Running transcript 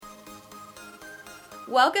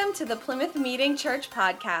Welcome to the Plymouth Meeting Church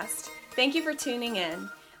podcast. Thank you for tuning in.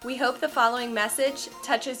 We hope the following message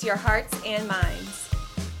touches your hearts and minds.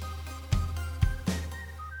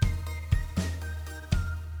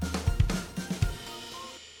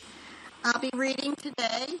 I'll be reading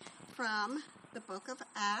today from the book of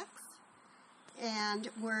Acts, and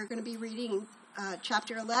we're going to be reading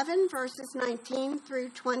chapter 11, verses 19 through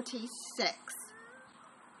 26.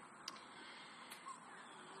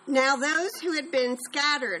 Now those who had been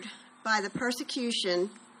scattered by the persecution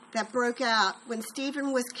that broke out when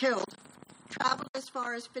Stephen was killed traveled as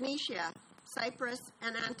far as Phoenicia, Cyprus,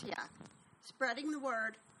 and Antioch, spreading the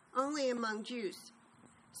word only among Jews.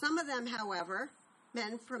 Some of them, however,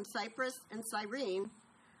 men from Cyprus and Cyrene,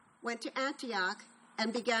 went to Antioch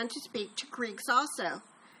and began to speak to Greeks also,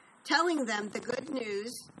 telling them the good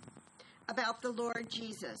news about the Lord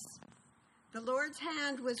Jesus. The Lord's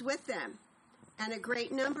hand was with them, and a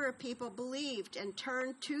great number of people believed and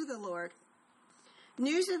turned to the Lord.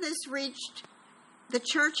 News of this reached the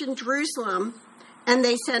church in Jerusalem, and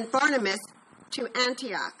they sent Barnabas to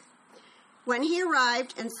Antioch. When he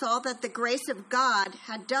arrived and saw that the grace of God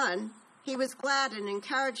had done, he was glad and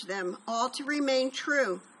encouraged them all to remain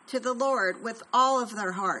true to the Lord with all of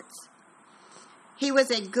their hearts. He was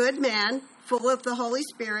a good man, full of the Holy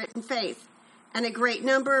Spirit and faith, and a great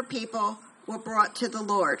number of people were brought to the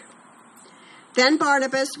Lord. Then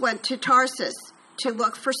Barnabas went to Tarsus to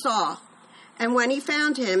look for Saul, and when he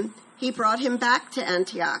found him, he brought him back to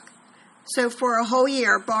Antioch. So for a whole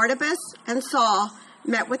year, Barnabas and Saul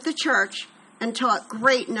met with the church and taught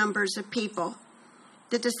great numbers of people.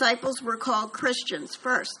 The disciples were called Christians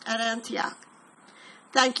first at Antioch.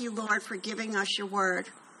 Thank you, Lord, for giving us your word.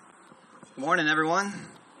 Good morning, everyone.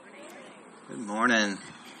 Good morning.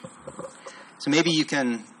 So maybe you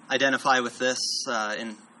can identify with this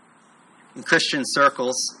in Christian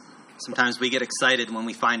circles. Sometimes we get excited when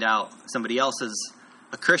we find out somebody else is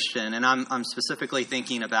a Christian, and I'm specifically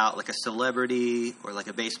thinking about like a celebrity or like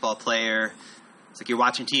a baseball player. It's like you're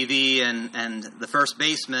watching TV and the first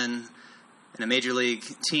baseman in a major league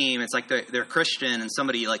team, it's like they're Christian, and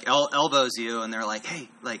somebody like elbows you, and they're like, "Hey,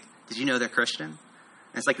 like, did you know they're Christian?" And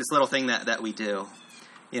it's like this little thing that we do.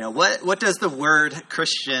 You know, what does the word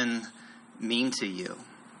Christian mean to you?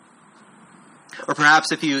 Or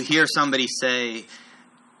perhaps if you hear somebody say,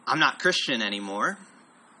 "I'm not Christian anymore,"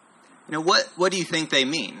 you know, what do you think they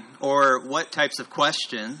mean? Or what types of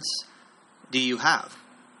questions do you have?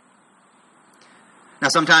 Now,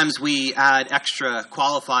 sometimes we add extra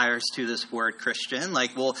qualifiers to this word Christian,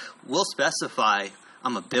 like we'll specify,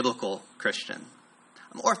 I'm a biblical Christian,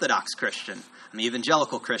 I'm Orthodox Christian, I'm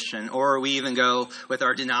evangelical Christian, or we even go with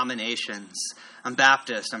our denominations, I'm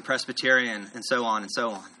Baptist, I'm Presbyterian, and so on and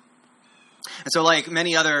so on. And so like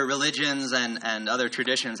many other religions and other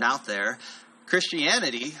traditions out there,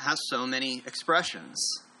 Christianity has so many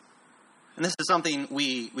expressions. And this is something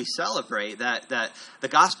we celebrate, that the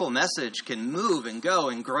gospel message can move and go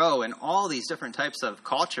and grow in all these different types of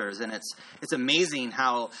cultures. And it's amazing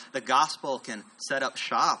how the gospel can set up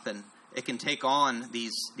shop and it can take on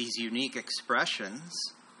these unique expressions.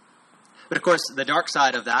 But of course, the dark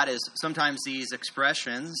side of that is sometimes these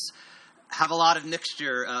expressions have a lot of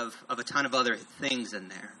mixture of a ton of other things in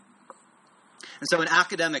there. And so in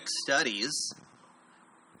academic studies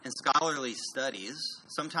and scholarly studies,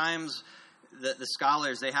 sometimes the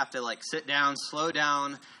scholars, they have to like sit down, slow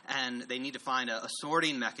down, and they need to find a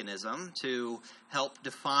sorting mechanism to help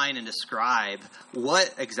define and describe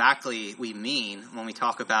what exactly we mean when we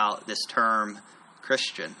talk about this term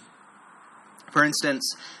Christian. For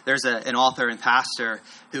instance, there's an author and pastor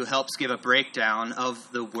who helps give a breakdown of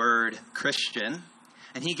the word Christian,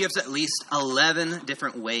 and he gives at least 11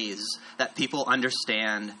 different ways that people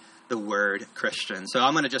understand the word Christian. So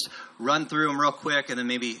I'm going to just run through them real quick and then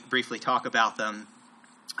maybe briefly talk about them.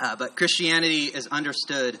 But Christianity is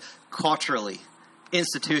understood culturally,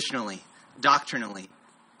 institutionally, doctrinally,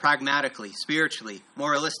 pragmatically, spiritually,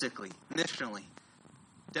 moralistically, missionally,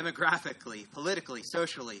 demographically, politically,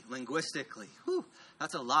 socially, linguistically. Whew,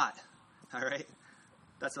 that's a lot. All right?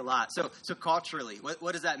 That's a lot. So culturally,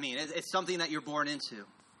 what does that mean? It's something that you're born into.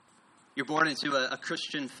 You're born into a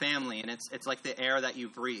Christian family, and it's like the air that you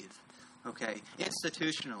breathe. Okay?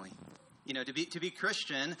 Institutionally, you know, to be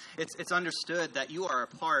Christian, it's understood that you are a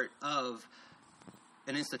part of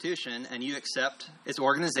an institution, and you accept its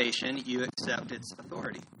organization, you accept its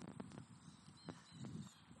authority.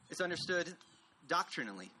 It's understood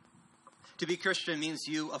doctrinally. To be Christian means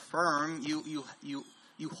you affirm,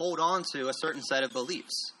 you hold on to a certain set of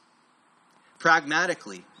beliefs.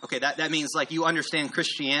 Pragmatically, okay, that means like you understand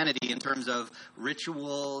Christianity in terms of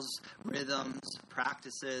rituals, rhythms,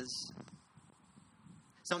 practices.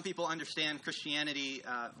 Some people understand Christianity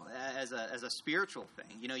as a spiritual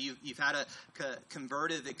thing. You know, you've had a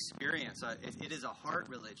convertive experience. It is a heart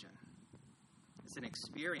religion. It's an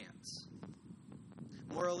experience.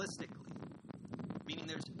 Moralistically, meaning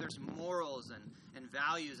there's morals and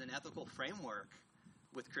values and ethical framework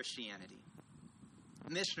with Christianity.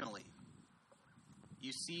 Missionally,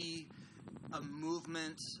 you see a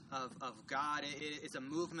movement of God. It's a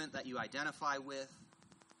movement that you identify with.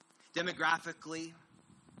 Demographically,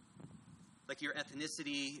 like your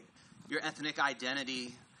ethnicity, your ethnic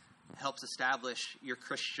identity helps establish your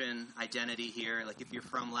Christian identity here. Like if you're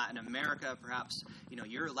from Latin America, perhaps, you know,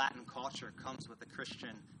 your Latin culture comes with a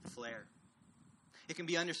Christian flair. It can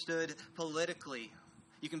be understood politically.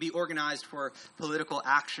 You can be organized for political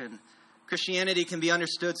action. Christianity can be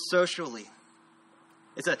understood socially.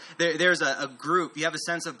 There's a group. You have a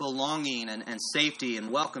sense of belonging and safety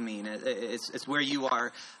and welcoming. It's where you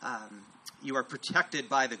are protected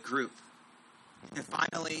by the group. And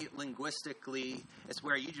finally, linguistically, it's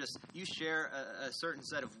where you share a certain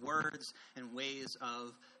set of words and ways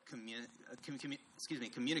of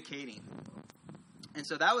communicating. And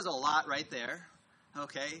so that was a lot right there,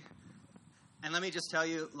 okay? And let me just tell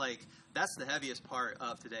you, like, that's the heaviest part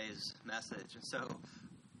of today's message. And so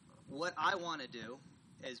what I want to do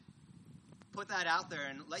is put that out there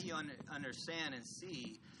and let you understand and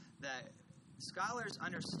see that scholars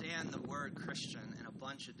understand the word Christian in a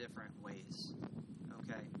bunch of different ways,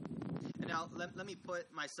 okay? And now let me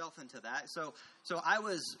put myself into that. So I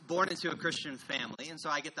was born into a Christian family, and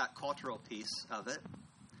so I get that cultural piece of it.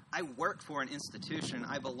 I work for an institution.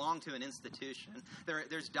 I belong to an institution.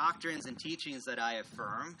 There's doctrines and teachings that I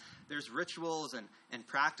affirm. There's rituals and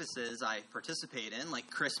practices I participate in,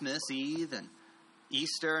 like Christmas Eve and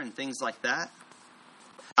Easter and things like that.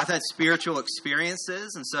 I've had spiritual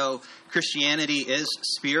experiences, and so Christianity is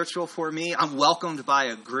spiritual for me. I'm welcomed by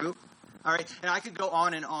a group. All right, and I could go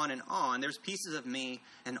on and on and on. There's pieces of me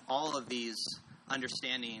in all of these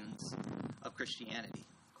understandings of Christianity.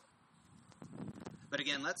 But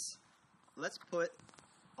again, let's put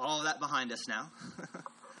all of that behind us now.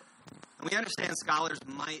 And we understand scholars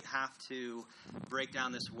might have to break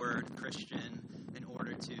down this word Christian in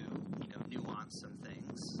order to, nuance some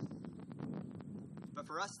things. But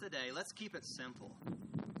for us today, let's keep it simple.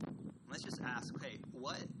 Let's just ask, okay,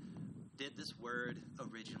 what did this word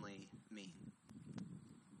originally mean?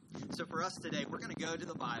 So for us today, we're going to go to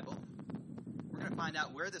the Bible. We're going to find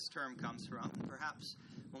out where this term comes from. Perhaps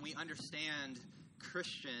when we understand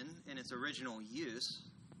Christian in its original use,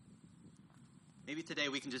 maybe today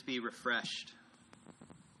we can just be refreshed.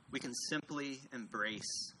 We can simply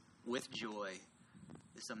embrace with joy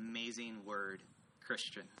this amazing word,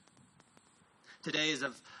 Christian. Today is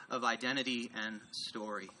of identity and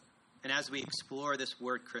story. And as we explore this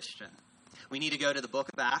word Christian, we need to go to the book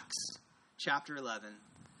of Acts, chapter 11, and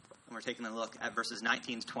we're taking a look at verses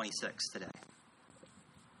 19 to 26 today.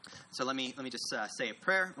 So let me just say a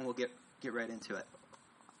prayer, and we'll get right into it.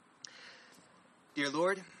 Dear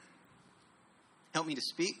Lord, help me to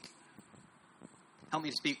speak. Help me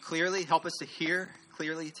to speak clearly. Help us to hear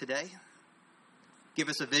clearly today. Give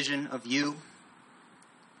us a vision of you.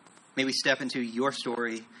 May we step into your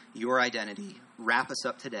story, your identity. Wrap us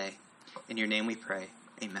up today. In your name we pray.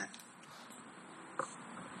 Amen.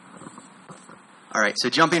 All right, so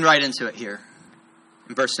jumping right into it here.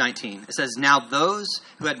 In verse 19, it says, "Now those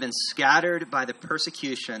who had been scattered by the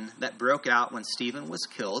persecution that broke out when Stephen was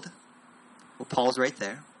killed." Well, Paul's right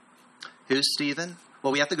there. Who's Stephen?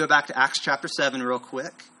 Well, we have to go back to Acts chapter 7 real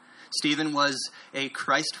quick. Stephen was a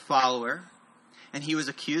Christ follower, and he was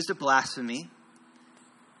accused of blasphemy.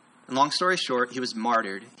 And long story short, he was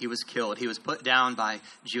martyred. He was killed. He was put down by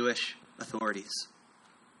Jewish authorities.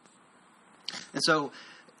 And so,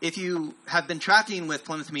 if you have been tracking with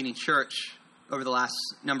Plymouth Meeting Church over the last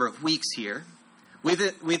number of weeks here,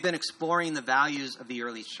 we've been exploring the values of the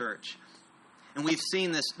early church. And we've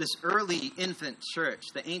seen this early infant church,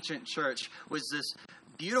 the ancient church, was this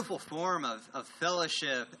beautiful form of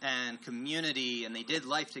fellowship and community, and they did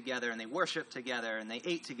life together, and they worshiped together, and they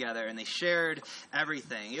ate together, and they shared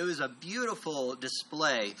everything. It was a beautiful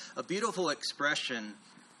display, a beautiful expression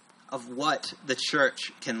of what the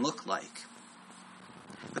church can look like.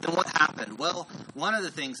 But then what happened? Well, one of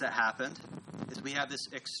the things that happened is we have this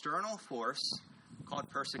external force called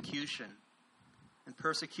persecution. And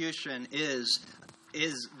persecution is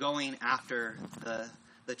going after the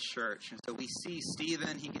church. And so we see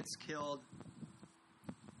Stephen, he gets killed.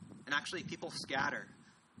 And actually people scatter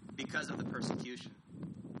because of the persecution.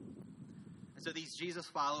 And so these Jesus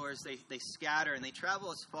followers, they scatter and they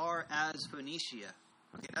travel as far as Phoenicia.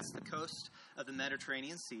 Okay, that's the coast of the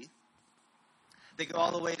Mediterranean Sea. They go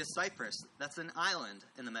all the way to Cyprus. That's an island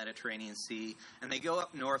in the Mediterranean Sea. And they go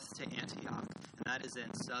up north to Antioch. And that is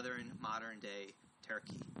in southern modern-day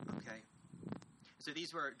Turkey. Okay? So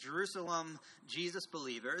these were Jerusalem Jesus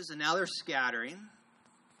believers. And now they're scattering.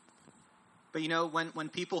 But when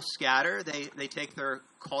people scatter, they take their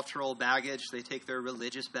cultural baggage. They take their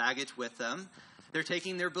religious baggage with them. They're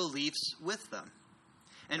taking their beliefs with them.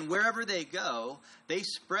 And wherever they go, they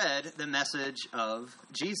spread the message of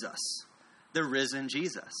Jesus, the risen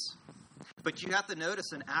Jesus. But you have to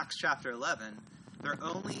notice in Acts chapter 11, they're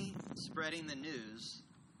only spreading the news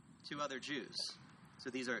to other Jews. So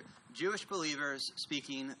these are Jewish believers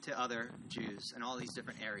speaking to other Jews in all these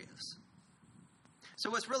different areas. So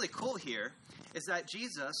what's really cool here is that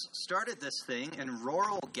Jesus started this thing in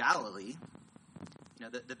rural Galilee,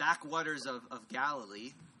 the backwaters of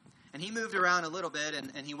Galilee. And he moved around a little bit,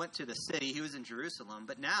 and he went to the city. He was in Jerusalem.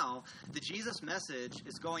 But now, the Jesus message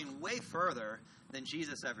is going way further than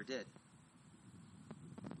Jesus ever did.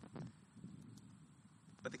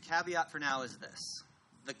 But the caveat for now is this.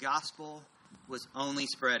 The gospel was only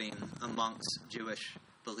spreading amongst Jewish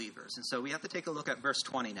believers. And so we have to take a look at verse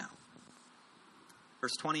 20 now.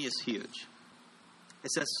 Verse 20 is huge.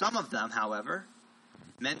 It says, some of them, however,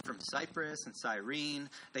 men from Cyprus and Cyrene,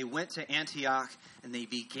 they went to Antioch, and they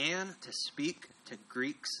began to speak to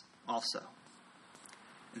Greeks also.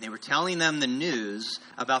 And they were telling them the news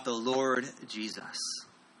about the Lord Jesus.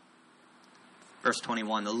 Verse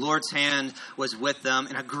 21, the Lord's hand was with them,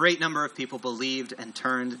 and a great number of people believed and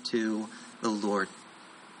turned to the Lord.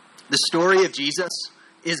 The story of Jesus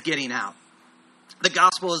is getting out. The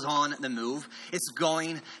gospel is on the move. It's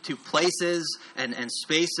going to places and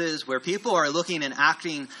spaces where people are looking and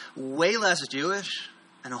acting way less Jewish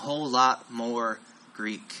and a whole lot more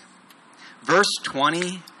Greek. Verse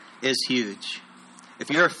 20 is huge.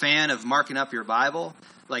 If you're a fan of marking up your Bible,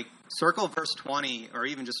 circle verse 20 or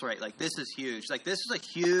even just write, this is huge. This is a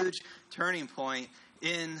huge turning point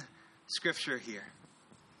in Scripture here.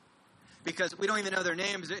 Because we don't even know their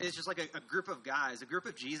names. It's just a group of guys, a group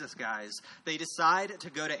of Jesus guys. They decide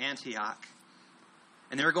to go to Antioch.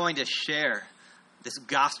 And they're going to share this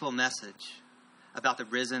gospel message about the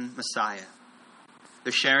risen Messiah.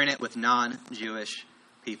 They're sharing it with non-Jewish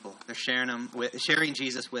people. They're sharing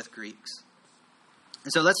Jesus with Greeks.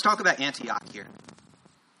 And so let's talk about Antioch here.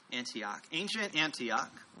 Antioch. Ancient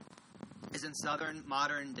Antioch is in southern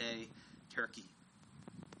modern-day Turkey.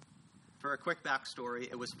 For a quick backstory,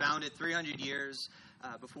 it was founded 300 years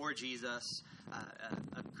before Jesus.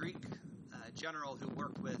 A Greek general who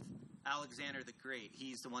worked with Alexander the Great.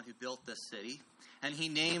 He's the one who built this city. And he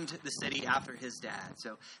named the city after his dad.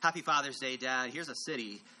 So, happy Father's Day, Dad. Here's a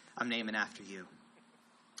city I'm naming after you.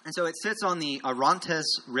 And so it sits on the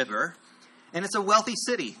Orontes River. And it's a wealthy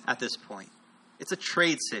city at this point. It's a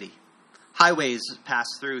trade city. Highways pass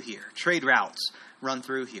through here. Trade routes run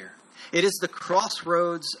through here. It is the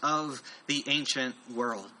crossroads of the ancient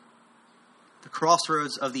world. The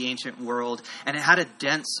crossroads of the ancient world. And it had a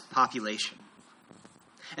dense population.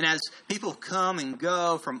 And as people come and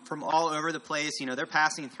go from all over the place, they're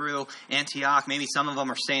passing through Antioch. Maybe some of them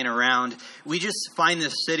are staying around. We just find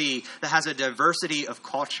this city that has a diversity of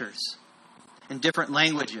cultures and different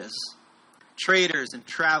languages. Traders and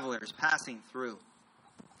travelers passing through.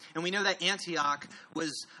 And we know that Antioch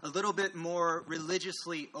was a little bit more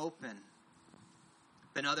religiously open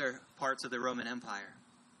than other parts of the Roman Empire.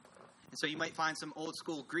 And so you might find some old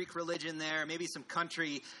school Greek religion there, maybe some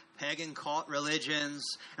country pagan cult religions.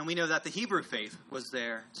 And we know that the Hebrew faith was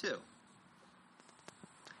there too.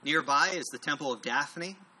 Nearby is the Temple of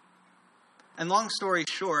Daphne. And long story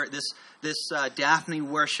short, this Daphne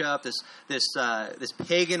worship, this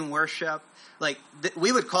pagan worship,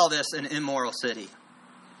 we would call this an immoral city.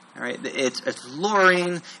 All right, it's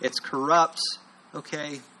luring, it's corrupt.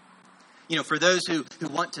 Okay, for those who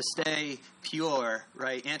want to stay pure,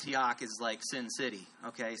 right? Antioch is like Sin City.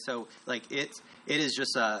 Okay, so it is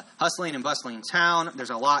just a hustling and bustling town. There's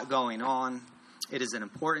a lot going on. It is an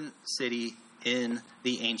important city in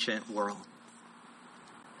the ancient world.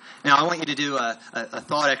 Now, I want you to do a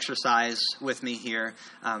thought exercise with me here.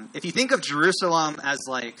 If you think of Jerusalem as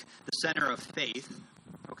the center of faith,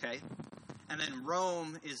 okay, and then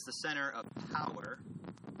Rome is the center of power,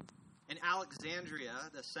 and Alexandria,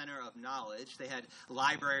 the center of knowledge, they had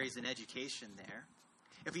libraries and education there.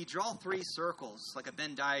 If you draw three circles, like a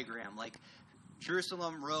Venn diagram, like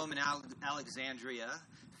Jerusalem, Rome, and Alexandria,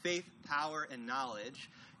 faith, power, and knowledge,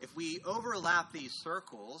 if we overlap these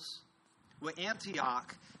circles, what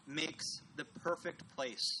Antioch makes the perfect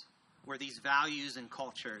place where these values and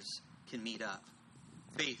cultures can meet up.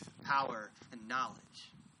 Faith, power, and knowledge.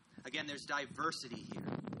 Again, there's diversity here.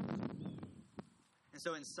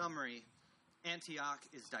 And so in summary, Antioch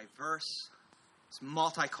is diverse, it's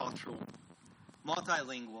multicultural,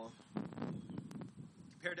 multilingual.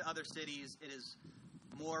 Compared to other cities, it is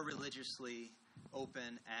more religiously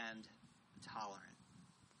open and tolerant.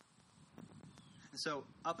 And so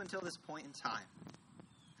up until this point in time,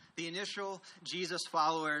 the initial Jesus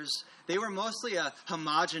followers, they were mostly a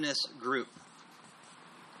homogenous group.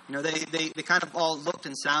 You know, they kind of all looked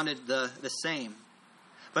and sounded the same.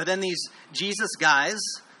 But then these Jesus guys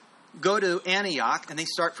go to Antioch and they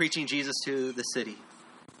start preaching Jesus to the city.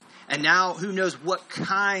 And now who knows what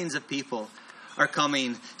kinds of people are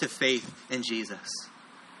coming to faith in Jesus.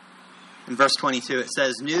 In verse 22, it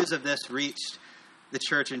says, news of this reached the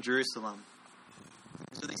church in Jerusalem.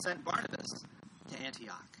 So they sent Barnabas to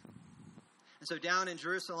Antioch. And so down in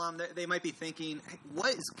Jerusalem, they might be thinking, hey,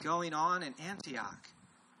 what is going on in Antioch?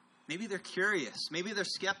 Maybe they're curious. Maybe they're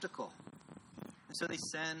skeptical. And so they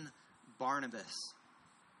send Barnabas.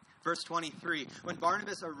 Verse 23, when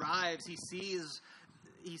Barnabas arrives, he sees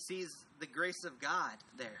the grace of God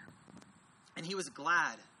there. And he was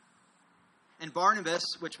glad. And Barnabas,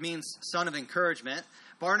 which means son of encouragement,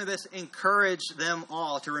 Barnabas encouraged them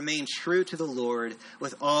all to remain true to the Lord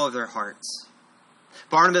with all of their hearts.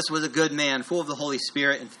 Barnabas was a good man, full of the Holy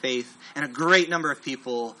Spirit and faith, and a great number of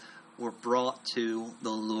people were brought to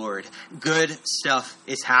the Lord. Good stuff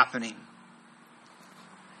is happening.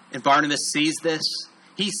 And Barnabas sees this.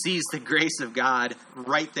 He sees the grace of God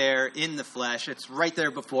right there in the flesh. It's right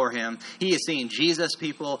there before him. He is seeing Jesus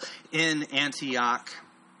people in Antioch.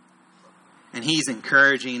 And he's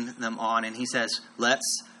encouraging them on. And he says,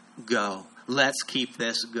 let's go. Let's keep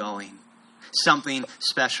this going. Something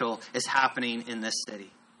special is happening in this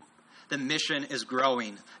city. The mission is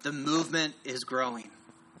growing. The movement is growing.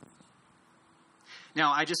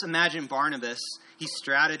 Now, I just imagine Barnabas. He's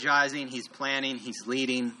strategizing. He's planning. He's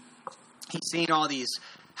leading. He's seeing all these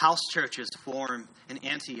house churches form in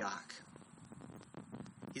Antioch.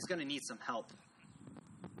 He's going to need some help.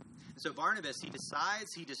 So Barnabas, he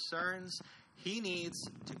decides, he discerns, he needs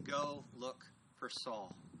to go look for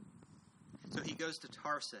Saul. So he goes to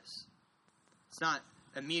Tarsus. It's not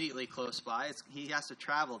immediately close by. He has to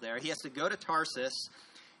travel there. He has to go to Tarsus.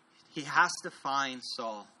 He has to find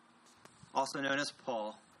Saul, also known as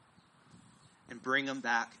Paul, and bring him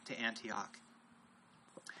back to Antioch.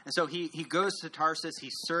 And so he goes to Tarsus, he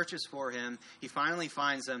searches for him, he finally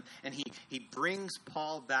finds him, and he brings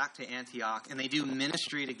Paul back to Antioch, and they do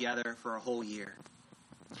ministry together for a whole year.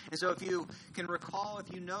 And so if you can recall,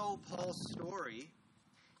 if you know Paul's story,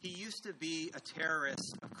 he used to be a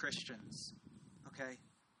terrorist of Christians, okay?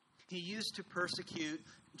 He used to persecute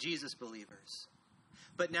Jesus believers.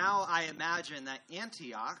 But now I imagine that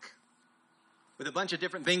Antioch, with a bunch of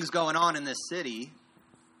different things going on in this city,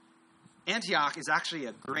 Antioch is actually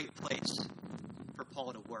a great place for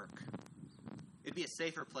Paul to work. It'd be a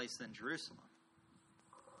safer place than Jerusalem.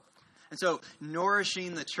 And so,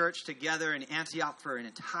 nourishing the church together in Antioch for an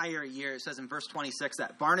entire year, it says in verse 26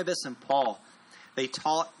 that Barnabas and Paul, they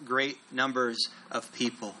taught great numbers of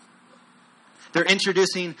people. They're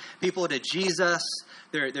introducing people to Jesus.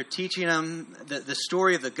 They're teaching them the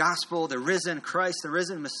story of the gospel, the risen Christ, the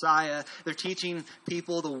risen Messiah. They're teaching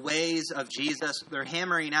people the ways of Jesus. They're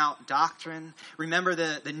hammering out doctrine. Remember,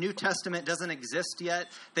 the New Testament doesn't exist yet.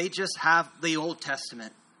 They just have the Old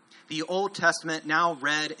Testament. The Old Testament now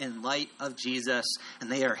read in light of Jesus, and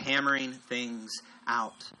they are hammering things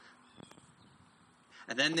out.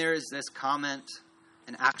 And then there is this comment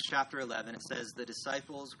in Acts chapter 11. It says, the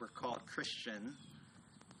disciples were called Christian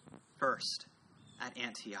first at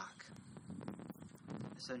Antioch.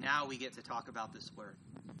 So now we get to talk about this word.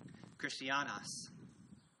 Christianos.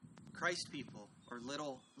 Christ people, or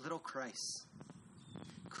little Christ.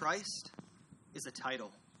 Christ is a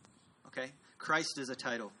title. Okay? Christ is a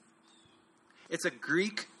title. It's a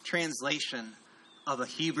Greek translation of a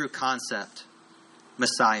Hebrew concept,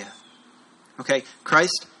 Messiah. Okay?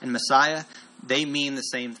 Christ and Messiah, they mean the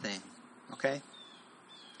same thing. Okay?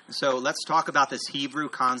 So let's talk about this Hebrew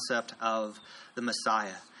concept of the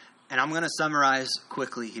Messiah. And I'm going to summarize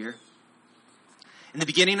quickly here. In the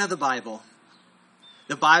beginning of the Bible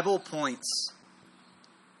gives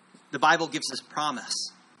this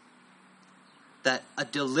promise that a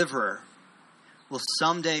deliverer will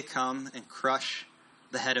someday come and crush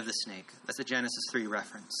the head of the snake. That's a Genesis 3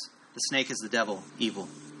 reference. The snake is the devil, evil,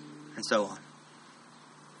 and so on.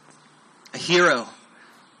 A hero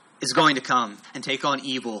is going to come and take on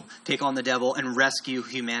evil, take on the devil, and rescue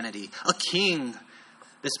humanity. A king,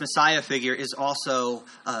 this Messiah figure, is also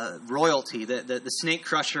royalty. The snake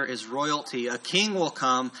crusher is royalty. A king will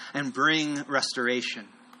come and bring restoration.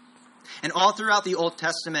 And all throughout the Old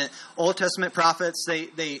Testament prophets,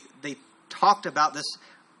 they talked about this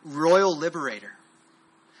royal liberator,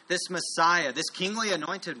 this Messiah, this kingly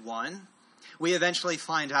anointed one, we eventually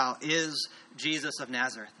find out is Jesus of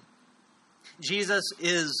Nazareth. Jesus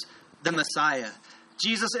is the Messiah.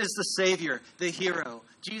 Jesus is the Savior, the hero.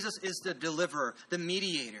 Jesus is the deliverer, the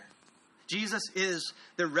mediator. Jesus is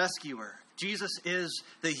the rescuer. Jesus is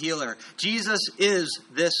the healer. Jesus is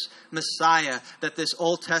this Messiah that this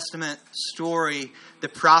Old Testament story, the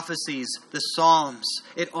prophecies, the Psalms,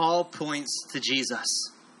 it all points to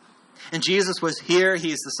Jesus. And Jesus was here.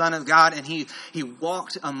 He is the Son of God, and he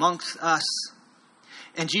walked amongst us.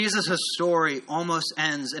 And Jesus' story almost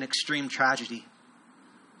ends in extreme tragedy.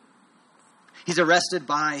 He's arrested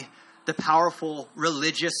by the powerful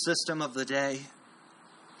religious system of the day.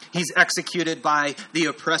 He's executed by the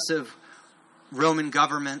oppressive Roman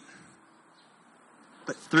government.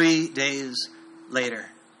 But 3 days later,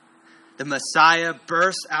 the Messiah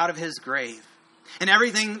bursts out of his grave. And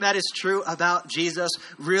everything that is true about Jesus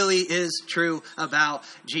really is true about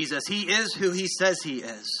Jesus. He is who he says he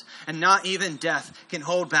is. And not even death can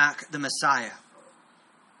hold back the Messiah.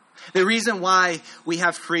 The reason why we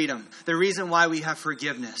have freedom, the reason why we have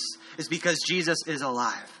forgiveness, is because Jesus is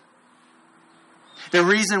alive. The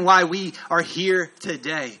reason why we are here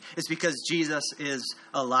today is because Jesus is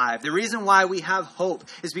alive. The reason why we have hope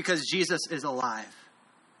is because Jesus is alive.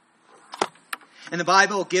 And the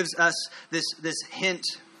Bible gives us this hint.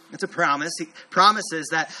 It's a promise. He promises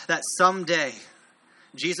that someday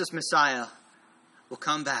Jesus Messiah will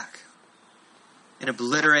come back and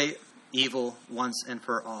obliterate evil once and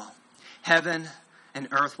for all. Heaven and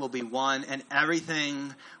earth will be one, and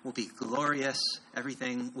everything will be glorious.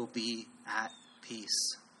 Everything will be at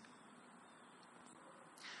peace.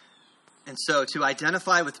 And so to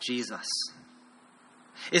identify with Jesus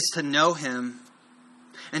is to know him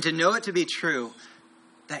and to know it to be true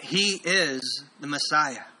that he is the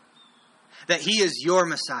Messiah, that he is your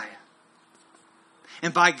Messiah.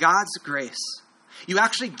 And by God's grace, you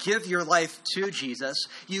actually give your life to Jesus.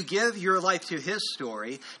 You give your life to his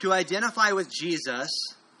story. To identify with Jesus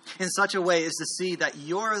in such a way is to see that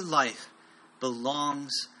your life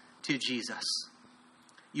belongs to Jesus.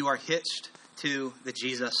 You are hitched to the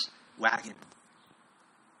Jesus wagon.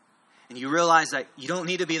 And you realize that you don't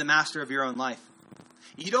need to be the master of your own life.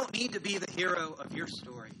 You don't need to be the hero of your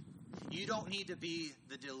story. You don't need to be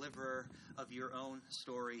the deliverer of your own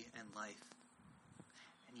story and life.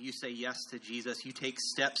 And you say yes to Jesus. You take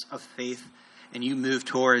steps of faith and you move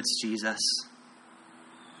towards Jesus.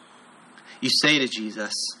 You say to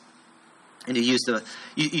Jesus, and to use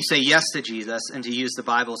you say yes to Jesus, and to use the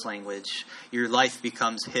Bible's language, your life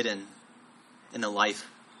becomes hidden in the life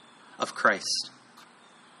of Christ.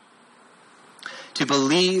 To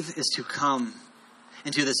believe is to come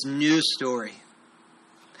into this new story.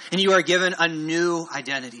 And you are given a new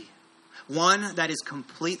identity. One that is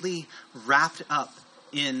completely wrapped up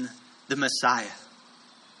in the Messiah.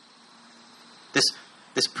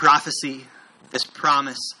 This prophecy, this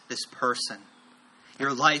promise, this person.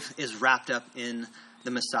 Your life is wrapped up in the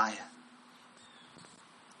Messiah.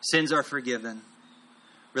 Sins are forgiven.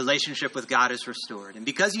 Relationship with God is restored. And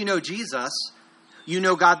because you know Jesus, you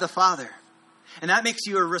know God the Father. And that makes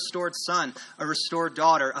you a restored son, a restored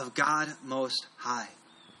daughter of God Most High.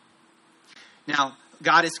 Now,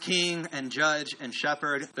 God is king and judge and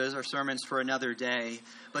shepherd. Those are sermons for another day.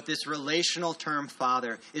 But this relational term,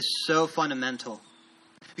 Father, is so fundamental.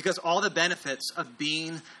 Because all the benefits of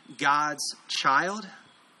being God's child,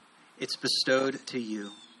 it's bestowed to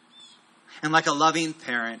you. And like a loving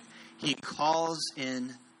parent, he calls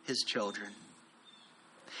in his children.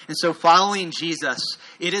 And so following Jesus,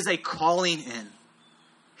 it is a calling in.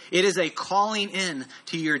 It is a calling in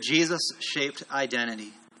to your Jesus-shaped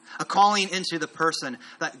identity. A calling into the person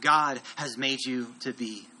that God has made you to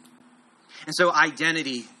be. And so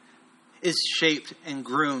identity is shaped and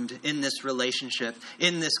groomed in this relationship,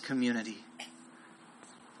 in this community.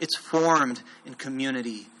 It's formed in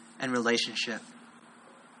community and relationship.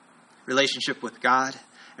 Relationship with God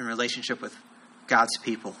and relationship with God's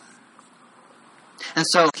people. And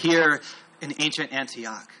so here in ancient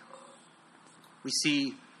Antioch, we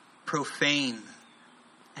see profane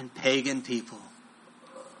and pagan people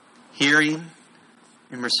hearing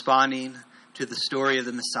and responding to the story of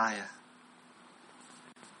the Messiah.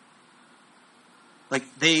 Like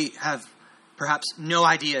they have perhaps no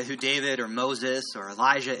idea who David or Moses or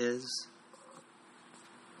Elijah is.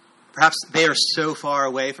 Perhaps they are so far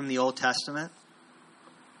away from the Old Testament,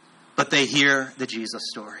 but they hear the Jesus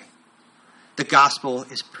story. The gospel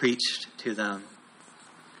is preached to them.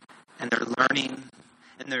 And they're learning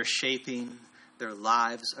and they're shaping their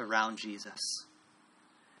lives around Jesus.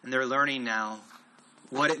 And they're learning now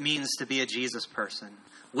what it means to be a Jesus person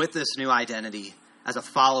with this new identity as a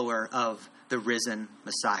follower of the risen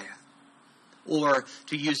Messiah. Or,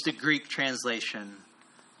 to use the Greek translation,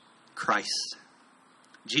 Christ.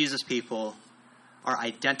 Jesus people are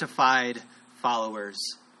identified followers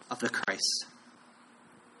of the Christ.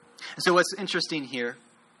 And so what's interesting here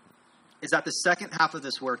is that the second half of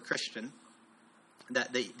this word Christian,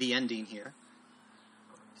 that the ending here,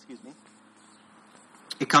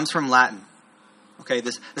 it comes from Latin. Okay,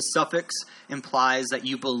 the suffix implies that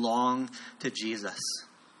you belong to Jesus.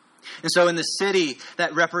 And so in the city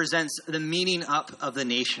that represents the meaning up of the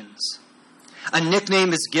nations, a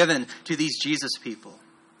nickname is given to these Jesus people.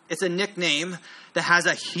 It's a nickname that has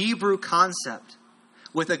a Hebrew concept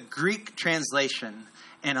with a Greek translation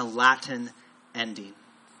and a Latin ending.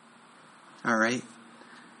 All right?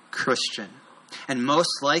 Christian. And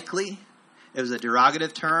most likely, it was a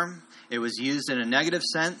derogative term. It was used in a negative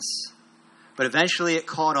sense. But eventually it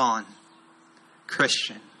caught on.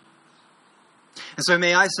 Christian. And so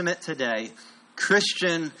may I submit today,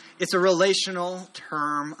 Christian, it's a relational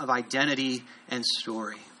term of identity and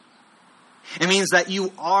story. It means that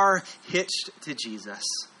you are hitched to Jesus.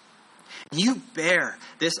 You bear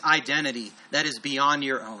this identity that is beyond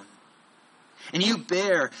your own. And you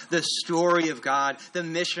bear the story of God, the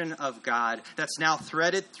mission of God that's now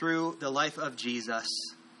threaded through the life of Jesus,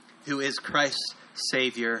 who is Christ's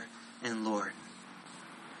Savior and Lord.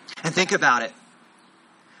 And think about it.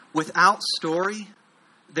 Without story,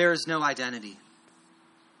 there is no identity.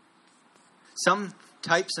 Some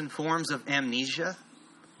types and forms of amnesia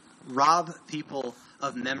rob people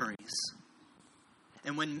of memories.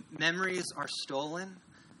 And when memories are stolen,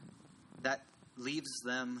 that leaves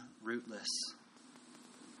them rootless.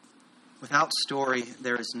 Without story,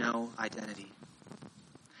 there is no identity.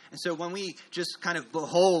 And so when we just kind of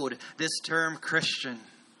behold this term Christian,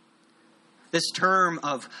 this term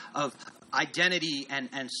of identity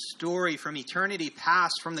and story from eternity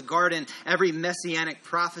past, from the garden, every messianic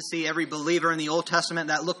prophecy, every believer in the Old Testament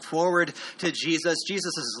that looked forward to Jesus,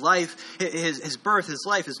 Jesus' life, his birth, his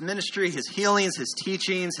life, his ministry, his healings, his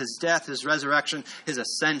teachings, his death, his resurrection, his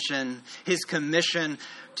ascension, his commission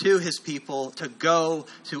to his people to go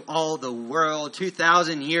to all the world,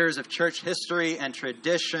 2,000 years of church history and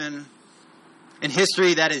tradition, and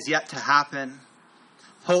history that is yet to happen.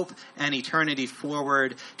 Hope and eternity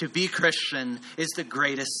forward. To be Christian is the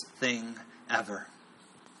greatest thing ever.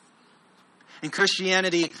 In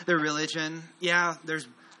Christianity, the religion,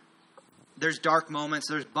 there's dark moments,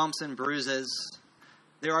 there's bumps and bruises.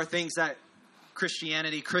 There are things that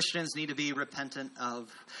Christians need to be repentant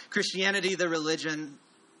of. Christianity, the religion,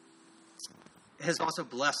 has also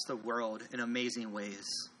blessed the world in amazing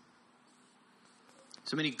ways.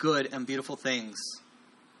 So many good and beautiful things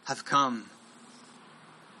have come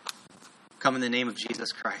in the name of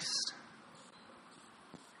Jesus Christ.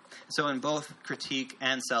 So in both critique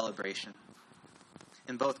and celebration,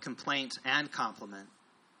 in both complaint and compliment,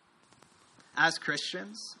 as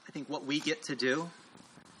Christians, I think what we get to do,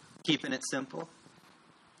 keeping it simple,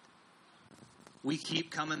 we keep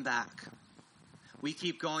coming back. We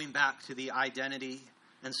keep going back to the identity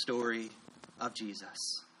and story of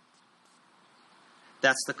Jesus.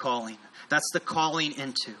 That's the calling. That's the calling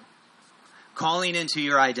into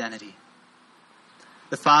your identity.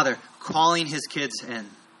 The Father calling his kids in.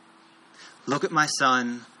 Look at my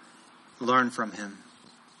son. Learn from him.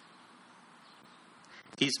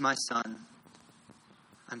 He's my son.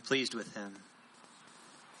 I'm pleased with him.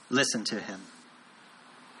 Listen to him.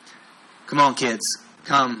 Come on, kids.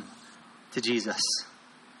 Come to Jesus.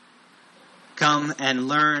 Come and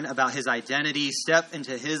learn about his identity. Step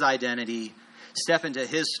into his identity. Step into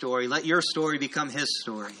his story. Let your story become his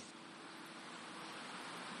story.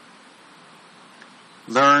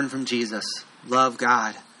 Learn from Jesus. Love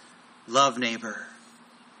God. Love neighbor.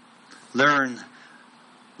 Learn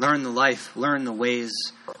the life. Learn the ways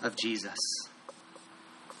of Jesus.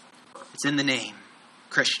 It's in the name.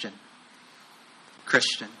 Christian.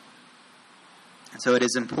 Christian. And so it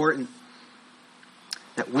is important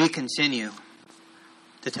that we continue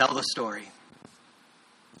to tell the story.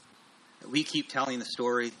 That we keep telling the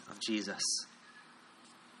story of Jesus.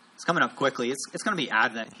 It's coming up quickly. It's going to be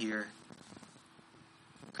Advent here.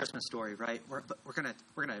 Christmas story, right? We're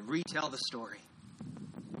gonna retell the story.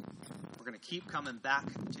 We're gonna keep coming back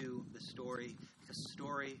to the story because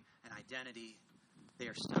story and identity, they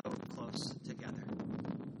are so close together.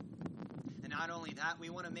 And not only that, we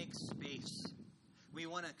want to make space. We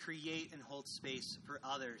want to create and hold space for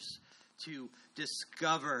others to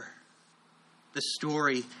discover the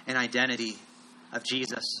story and identity of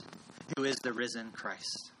Jesus, who is the risen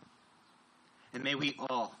Christ. And may we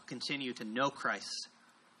all continue to know Christ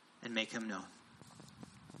and make him known.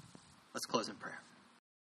 Let's close in prayer.